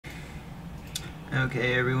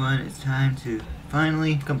Okay, everyone, it's time to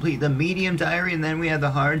finally complete the medium diary, and then we have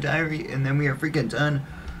the hard diary, and then we are freaking done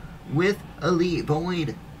with Elite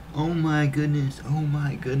Void. Oh my goodness,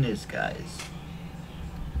 guys.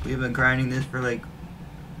 We've been grinding this for like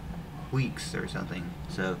weeks or something,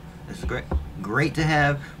 so this is great to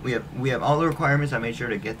have. We have all the requirements. I made sure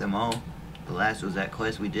to get them all. The last was that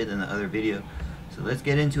quest we did in the other video. So let's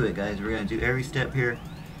get into it, guys. We're gonna do every step here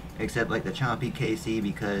except like the choppy KC,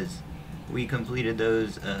 because we completed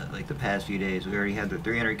those like the past few days. We already had the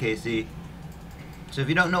 300 KC. So if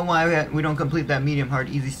you don't know why we don't complete that medium hard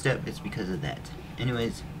easy step, it's because of that.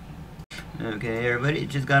 Anyways, okay, everybody,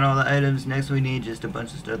 just got all the items. Next we need just a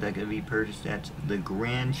bunch of stuff that can be purchased at the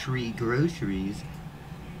Grand Tree Groceries.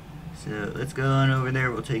 So let's go on over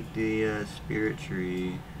there. We'll take the Spirit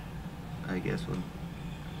Tree. I guess we'll...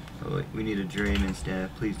 Oh wait, we need a Drayman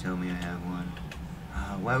staff. Please tell me I have one.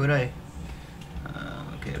 Why would I?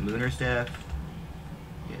 Okay, a Lunar staff.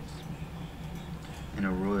 Yes. And a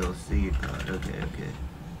Royal Seed Pod. Okay.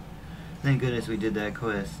 Thank goodness we did that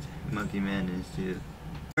quest. Monkey Madness too.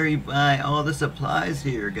 Where you buy all the supplies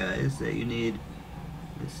here, guys, that you need.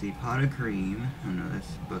 Let's see, pot of cream. Oh no,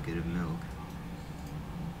 that's a bucket of milk.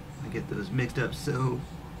 I get those mixed up so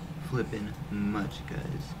flippin' much,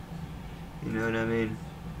 guys. You know what I mean?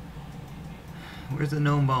 Where's the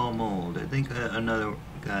gnome ball mold? I think another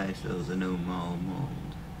guy sells a gnome ball mold.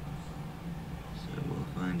 So we'll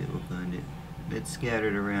find it. It's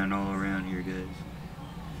scattered around all around here, guys.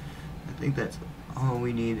 I think that's all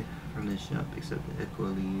we need from this shop except the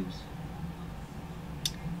Equa leaves.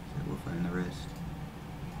 So we'll find the rest.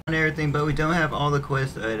 And everything, but we don't have all the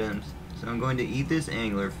quest items. So I'm going to eat this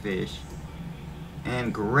anglerfish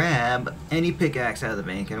and grab any pickaxe out of the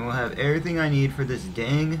bank, and we'll have everything I need for this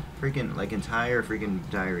dang freaking like entire freaking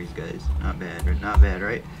diaries, guys. Not bad,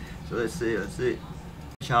 right? So let's see.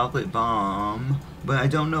 Chocolate bomb, but I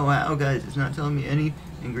don't know how, guys. It's not telling me any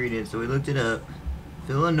ingredients, so we looked it up.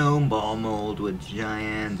 Fill a gnome ball mold with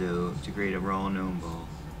Giando to create a raw gnome ball.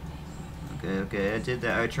 Okay, I did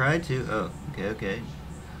that. I tried to. Oh, okay.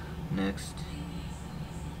 Next.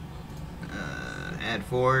 Add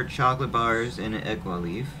 4 chocolate bars and an Equa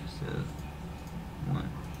leaf. So, 1.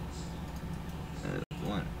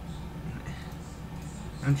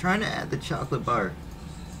 I'm trying to add the chocolate bar.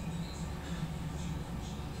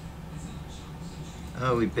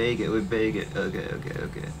 Oh, we bake it.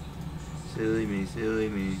 Okay. Silly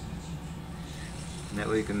me. That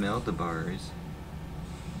way you can melt the bars.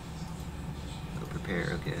 Oh,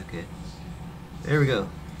 prepare. Okay. There we go.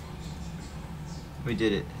 We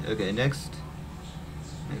did it. Okay, next,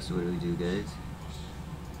 what do we do, guys?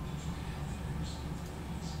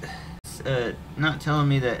 It's not telling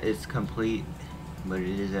me that it's complete, but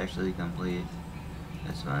it is actually complete.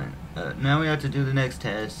 That's fine. Now we have to do the next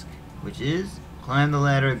task, which is climb the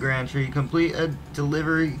ladder at Grand Tree, complete a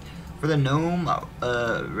delivery for the gnome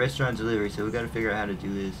restaurant delivery. So we got to figure out how to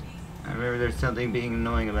do this. I remember there's something being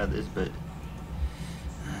annoying about this, but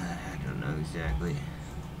I don't know exactly.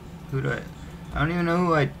 I don't even know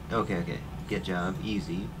who I... Okay. Get job.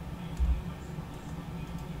 Easy.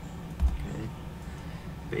 Okay.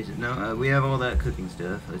 Basic. No, we have all that cooking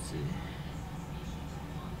stuff. Let's see.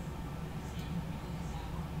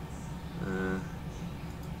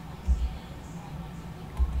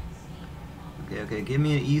 Okay. Give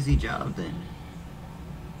me an easy job then.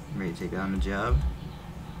 I'm ready to take on the job.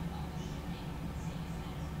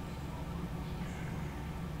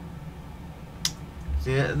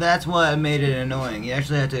 See, that's why I made it annoying. You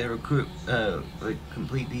actually have to recruit, like,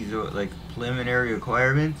 complete these, like, preliminary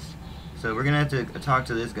requirements. So we're gonna have to talk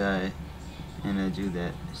to this guy and do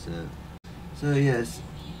that. So yes,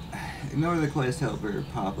 ignore the quest helper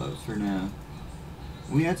pop-ups for now.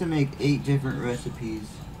 We have to make 8 different recipes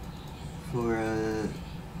for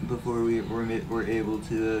before we're able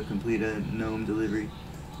to complete a gnome delivery.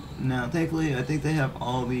 Now, thankfully, I think they have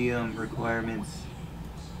all the requirements.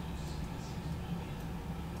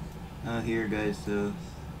 Here, guys. So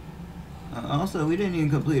also, we didn't even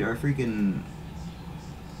complete our freaking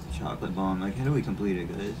chocolate bomb. Like, how do we complete it,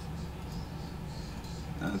 guys?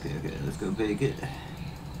 Okay, let's go bake it.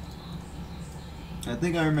 I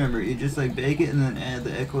think I remember. You just like bake it and then add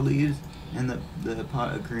the Equa leaves and the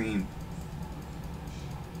pot of cream.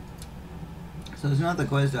 So it's not the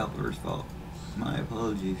quest helper's fault. My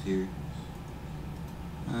apologies here.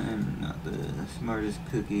 I'm not the smartest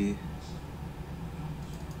cookie.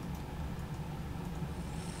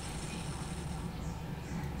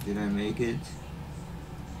 Did I make it?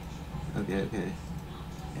 Okay.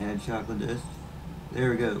 Add chocolate dust. There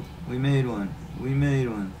we go. We made one.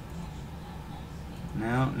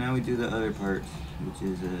 Now we do the other part, which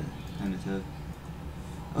is kind of tough.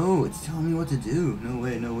 Oh, it's telling me what to do. No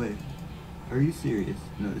way, no way. Are you serious?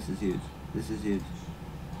 No, this is huge. This is huge.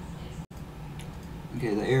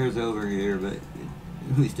 Okay, the error's over here, but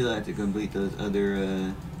we still have to complete those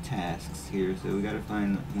other tasks here. So we gotta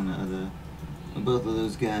find both of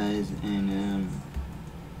those guys and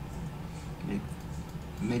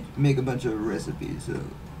make a bunch of recipes. So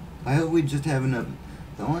I hope we just have enough.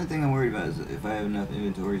 The only thing I'm worried about is if I have enough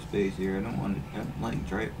inventory space here. I don't want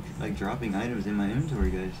to dropping items in my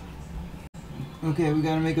inventory, guys. Okay, we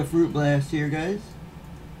gotta make a fruit blast here, guys.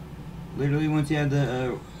 Literally, once you have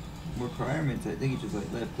the requirements, I think you just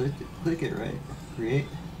like left click it, right? Create.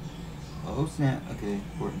 Oh snap! Okay,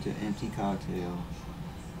 pour it into empty cocktail.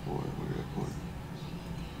 Pour.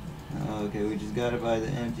 Okay, we just gotta buy the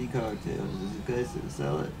empty cocktails. Is it good to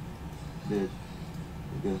sell it? Good.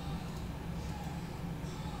 There we go.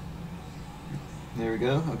 There we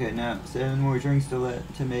go. Okay, now 7 more drinks to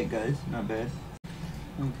make, guys. Not bad.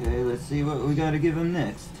 Okay, let's see what we gotta give him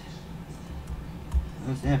next.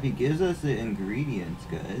 Oh snap! He gives us the ingredients,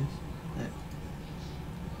 guys.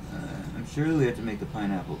 I'm sure we have to make the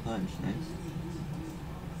pineapple punch next.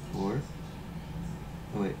 Or,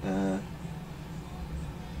 oh wait,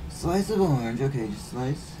 slice of orange. Okay, just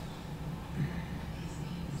slice.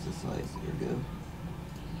 Just a slice. There we go.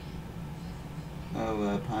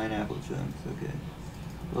 Oh, pineapple chunks. Okay.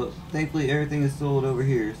 Well, thankfully everything is sold over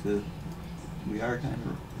here, so we are kind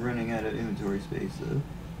of running out of inventory space. So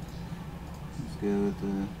let's go with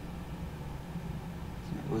the.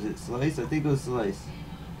 Was it slice? I think it was slice.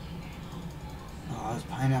 Oh, it's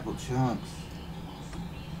pineapple chunks.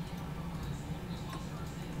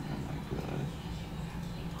 Oh my gosh.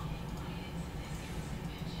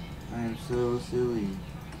 I am so silly.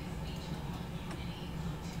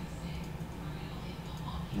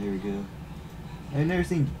 There we go. I've never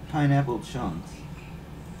seen pineapple chunks.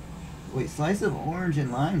 Wait, slice of orange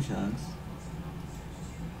and lime chunks?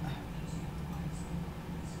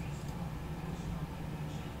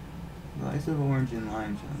 Slice of orange and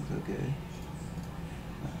lime chunks, okay.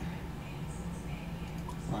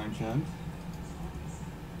 Lime chunks.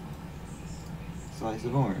 Slice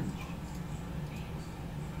of orange.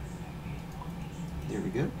 There we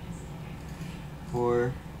go.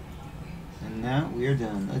 Pour. And now we are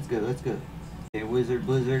done. Let's go, let's go. Okay, Wizard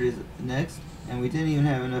Blizzard is next. And we didn't even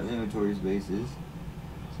have enough inventory spaces.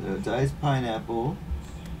 So diced pineapple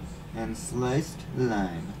and sliced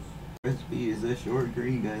lime. Recipe is a short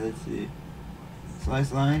green guy. Let's see.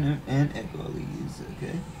 Sliced lime and equalies.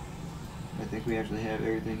 Okay. I think we actually have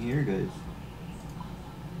everything here, guys.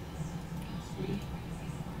 Let's see.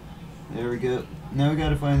 There we go. Now we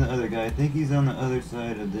gotta find the other guy. I think he's on the other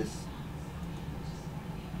side of this.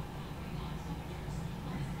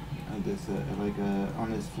 On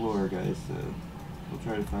this floor, guys. So we'll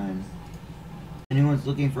try to find. Anyone's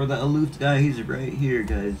looking for the aloof guy? He's right here,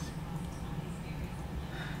 guys.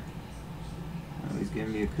 Oh, he's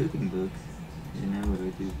giving me a cooking book. Okay, now what do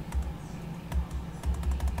I do?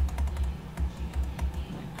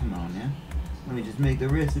 Come on now. Let me just make the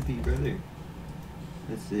recipe, brother.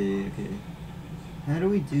 Let's see, okay. How do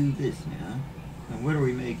we do this now? And what are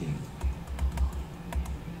we making?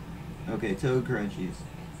 Okay, toad crunchies.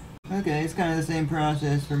 Okay, it's kind of the same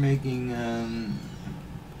process for making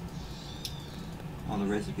all the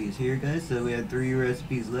recipes here, guys. So we had 3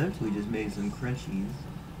 recipes left. We just made some crunchies.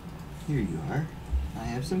 Here you are. I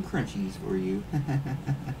have some crunchies for you.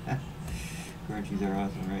 Crunchies are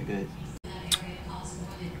awesome, right, guys?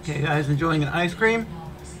 Okay, guys, enjoying an ice cream?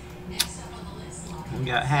 We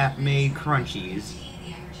got half-made crunchies.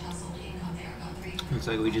 Looks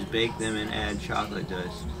like we just bake them and add chocolate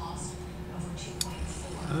dust.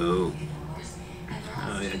 Oh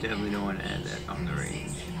yeah, definitely don't want to add that on the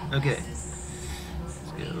range. Okay,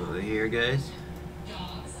 let's go over here, guys.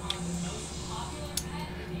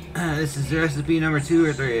 This is recipe number 2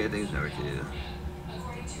 or 3. I think it's number 2.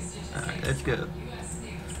 Alright, let's go.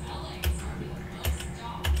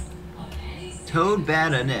 Toad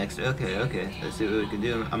Bata next. Okay. Let's see what we can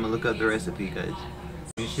do. I'm gonna look up the recipe, guys.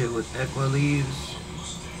 Finish it with equa leaves.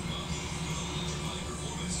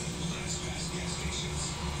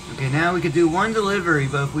 Okay, now we could do 1 delivery,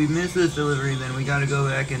 but if we miss this delivery, then we gotta go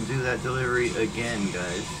back and do that delivery again,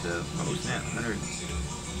 guys. So, oh snap, 100.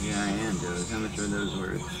 Yeah, I am, dude. How much are those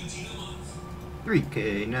worth?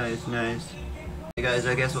 3K. Nice. Hey guys,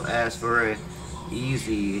 I guess we'll ask for a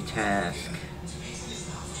easy task.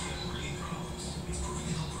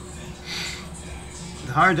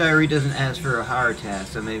 The hard diary doesn't ask for a hard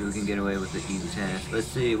task, so maybe we can get away with the easy task. Let's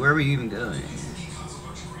see, where are we even going?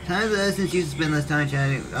 Time of the essence, you spend less time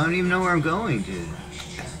chatting. I don't even know where I'm going to.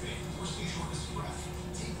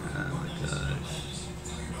 Oh my gosh.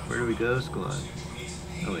 do we go, squad?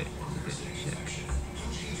 Oh wait, okay, check.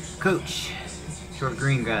 Coach, short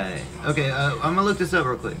green guy. Okay, I'm gonna look this up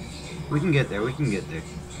real quick. We can get there. We can get there.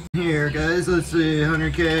 Here, guys. Let's see,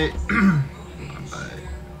 100K.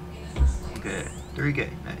 Okay, 3K.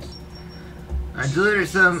 Nice. I delivered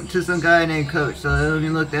some to some guy named Coach. So let me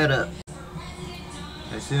look that up.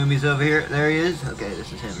 I assume he's over here. There he is. Okay,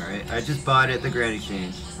 this is him, right? I just bought it at the Grand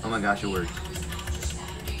Exchange. Oh my gosh, it worked.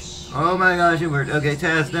 Oh my gosh, it worked. Okay,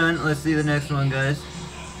 task done. Let's see the next one, guys.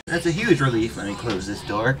 That's a huge relief. Let me close this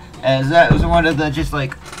door, as that was one of the just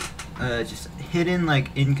hidden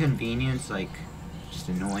like inconvenience, like just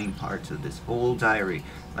annoying parts of this whole diary.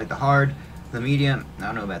 Like the hard, the medium. I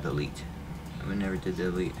don't know about the elite. I never did the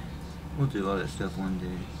elite. We'll do all that stuff one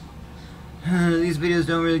day. These videos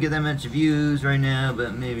don't really get that much views right now,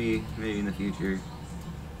 but maybe in the future.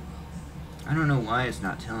 I don't know why it's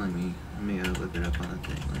not telling me. Let me look it up on the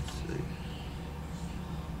thing. Let's see.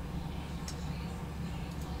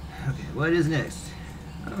 Okay, what is next?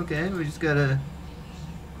 Okay, we just gotta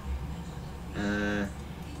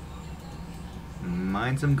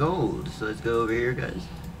mine some gold. So let's go over here, guys.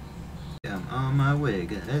 Yeah, I'm on my way,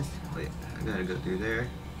 guys. Wait, I gotta go through there.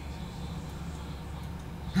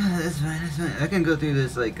 That's fine, that's fine. I can go through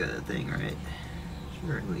this like thing, right?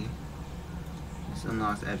 Surely. This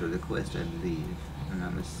unlocks after the quest, I believe, if I'm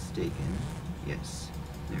not mistaken. Yes.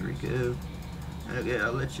 There we go. Okay,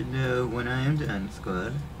 I'll let you know when I am done,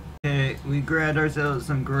 squad. Okay, we grabbed ourselves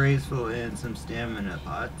some graceful and some stamina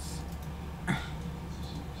pots.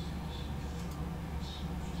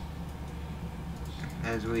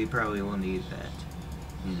 As we probably will need that,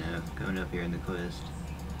 you know, coming up here in the quest.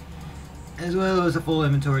 As well as a full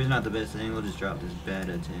inventory is not the best thing. We'll just drop this bad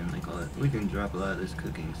tin, like all that. We can drop a lot of this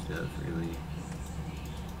cooking stuff, really.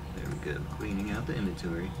 There we go, cleaning out the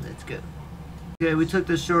inventory. Let's go. Okay, we took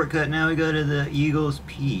the shortcut. Now we go to the Eagle's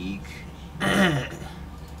Peak. Guys,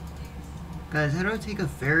 how do I take a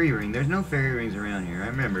fairy ring? There's no fairy rings around here, I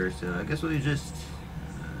remember, so I guess we'll just...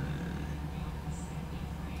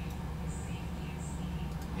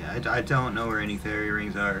 yeah, I don't know where any fairy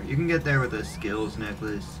rings are. You can get there with a skills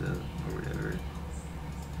necklace, so, or whatever.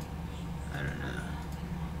 I don't know.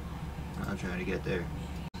 I'll try to get there.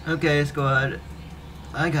 Okay, squad.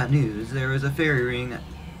 I got news. There was a fairy ring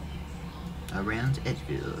around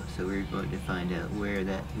Edgeville, so we're going to find out where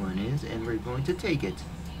that one is, and we're going to take it.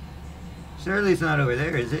 Surely it's not over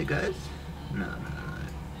there, is it, guys? No,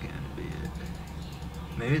 that can't be it.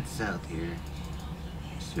 Maybe it's south here.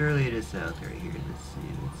 Surely it is south right here. Let's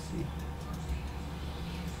see.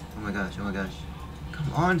 Oh my gosh, oh my gosh.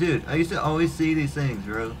 Come on, dude. I used to always see these things,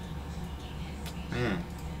 bro. Man.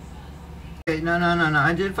 Okay, no.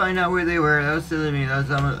 I did find out where they were. That was silly of me. That was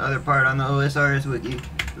some other part on the OSRS wiki.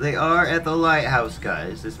 They are at the lighthouse,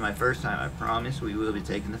 guys. This is my first time. I promise we will be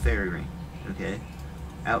taking the fairy ring. Okay?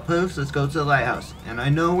 Outpost, let's go to the lighthouse. And I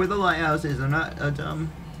know where the lighthouse is. I'm not a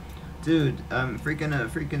dumb dude. I'm a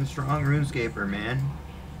freaking strong RuneScaper, man.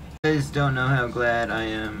 You guys don't know how glad I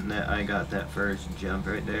am that I got that first jump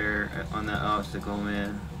right there on that obstacle,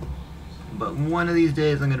 man. But one of these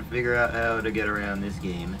days I'm gonna figure out how to get around this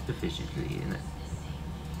game efficiently, and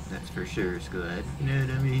that's for sure, squad. You know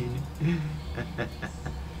what I mean?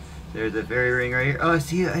 There's a fairy ring right here. Oh, I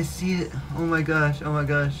see it. Oh my gosh.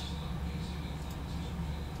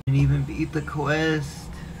 Didn't even beat the quest.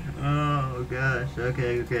 Oh gosh.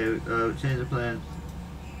 Okay. Change the plans.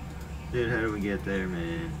 Dude, how do we get there,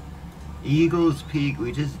 man? Eagle's Peak.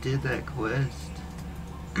 We just did that quest.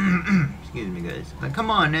 Excuse me, guys. Like, come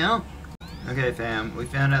on now. Okay, fam. We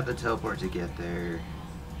found out the teleport to get there.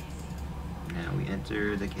 Now we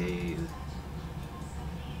enter the cave.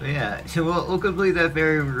 But yeah, so we'll complete that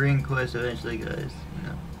fairy ring quest eventually, guys. You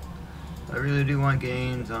know, I really do want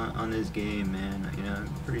gains on this game, man. You know, I'm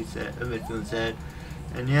pretty sad. I've been feeling sad,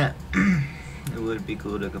 and yeah, it would be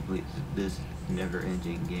cool to complete this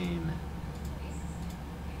never-ending game.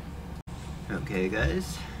 Okay,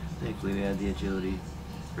 guys. Thankfully, we have the agility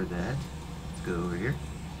for that. Let's go over here.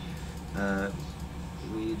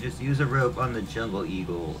 We just use a rope on the Jungle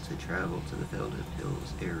Eagle to travel to the Felden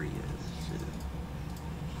Hills area. So,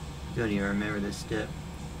 don't even remember this step.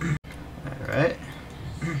 Alright.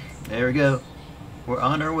 There we go. We're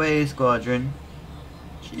on our way, squadron.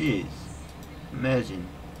 Jeez. Imagine.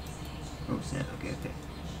 Oh, snap. Okay.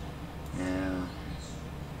 Now,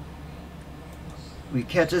 we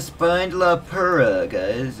catch a spined lapura,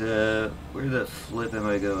 guys. Where the flip am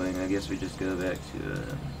I going? I guess we just go back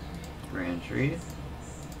to Grand Tree.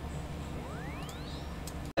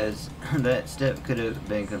 As that step could have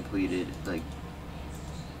been completed, like,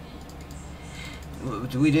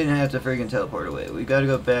 we didn't have to friggin' teleport away. We gotta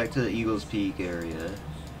go back to the Eagle's Peak area.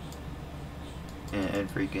 and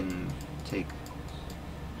freaking take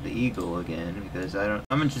the eagle again, because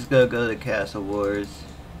I'm just gonna go to Castle Wars,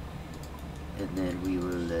 and then we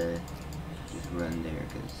will just run there,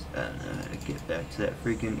 because I don't know how to get back to that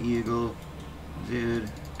freaking eagle, dude.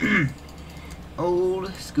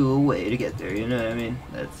 Old school way to get there, you know what I mean?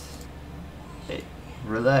 That's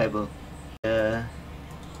reliable. Try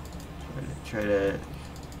to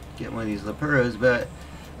get one of these Lepuros, but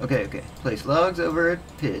okay. Place logs over a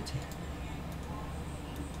pit.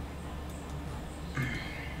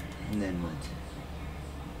 And then what?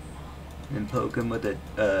 And then poke him with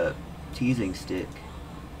a teasing stick.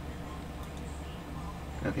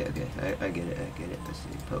 Okay, I get it. Let's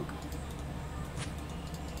see, poke.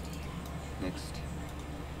 Next,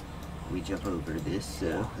 we jump over this,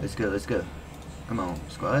 so let's go. Come on,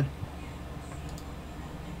 squad.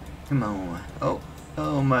 Come on.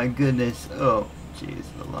 Oh my goodness. Oh, jeez,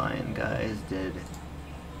 the lion guy is dead.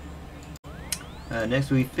 Next,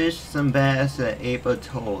 we fish some bass at Ape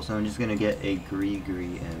Atoll, so I'm just gonna get a gree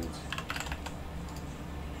out.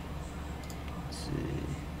 Let's see.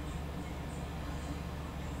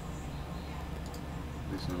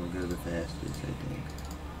 This one will go the fastest, I think.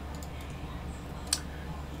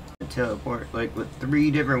 Teleport like with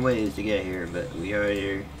 3 different ways to get here, but we are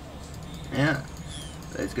here. Yeah,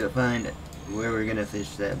 let's go find where we're gonna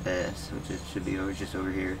fish that bass, which should be just over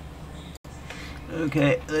here.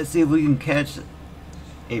 Okay, let's see if we can catch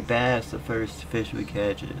a bass the first fish we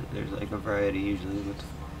catch. There's like a variety usually with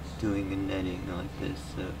doing a netting like this,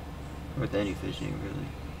 so with any fishing really,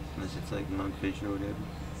 unless it's like monkfish or whatever.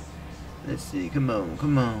 Let's see, come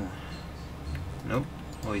on. Nope,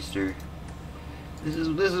 oyster. This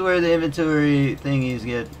is where the inventory thingies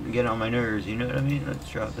get on my nerves, you know what I mean? Let's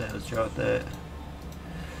drop that.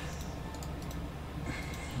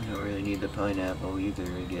 I don't really need the pineapple either,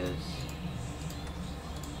 I guess.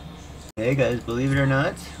 Hey guys, believe it or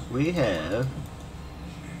not, we have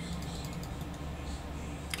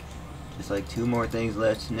just like 2 more things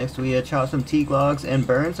left. Next we chop some teak logs and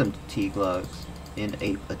burn some teak logs in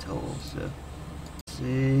Ape Atoll, so let's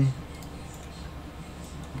see.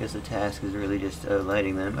 I guess the task is really just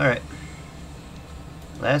lighting them. Alright.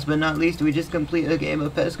 Last but not least, we just complete a game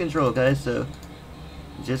of pest control, guys. So,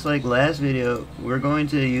 just like last video, we're going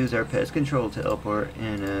to use our pest control teleport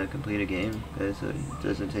and complete a game, guys. So it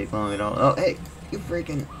doesn't take long at all. Oh, hey! You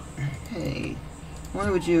freaking... Hey. Why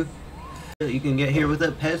would you... You can get here with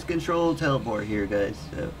a pest control teleport here, guys.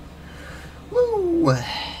 So... Woo!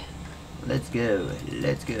 Let's go.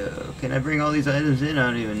 Can I bring all these items in? I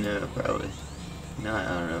don't even know. Probably. No, I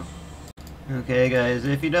don't know. Okay guys,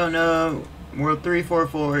 if you don't know, World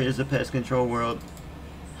 344 is a pest control world.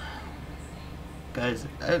 Guys,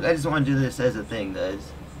 I just want to do this as a thing,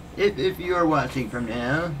 guys. If you are watching from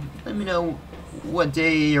now, let me know what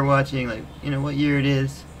day you're watching, like, you know, what year it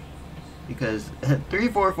is. Because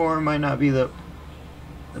 344 might not be the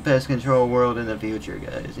pest control world in the future,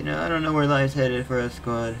 guys. You know, I don't know where life's headed for us,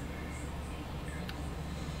 squad.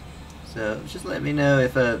 So, just let me know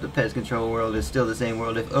if the pest control world is still the same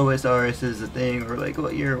world, if OSRS is a thing, or like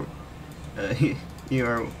what year you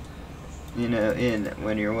are, you know, in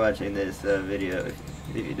when you're watching this video,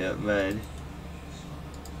 if you don't mind.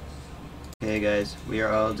 Okay guys, we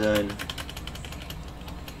are all done.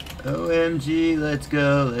 OMG, let's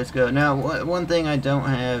go. Now, one thing I don't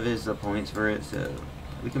have is the points for it, so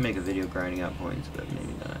we can make a video grinding out points, but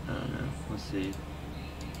maybe not, I don't know, we'll see.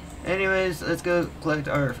 Anyways, let's go collect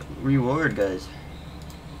our reward, guys.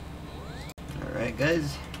 Alright,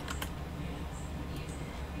 guys.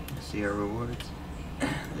 Let's see our rewards.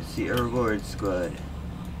 Let's see our rewards, squad.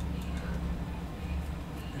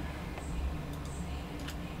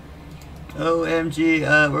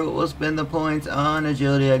 OMG, we'll spend the points on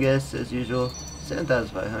agility, I guess, as usual.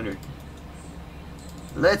 7,500.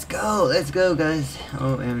 Let's go, guys.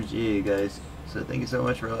 OMG, guys. So thank you so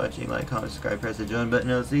much for watching. Like, comment, subscribe, press the join button.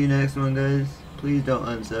 I'll see you next one, guys. Please don't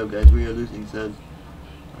unsub, guys. We are losing subs.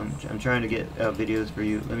 I'm trying to get out videos for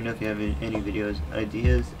you. Let me know if you have any videos,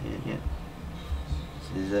 ideas, and yeah.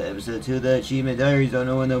 This is episode 2 of the Achievement Diaries. Don't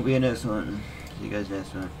know when there'll be a next one. See you guys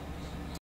next one.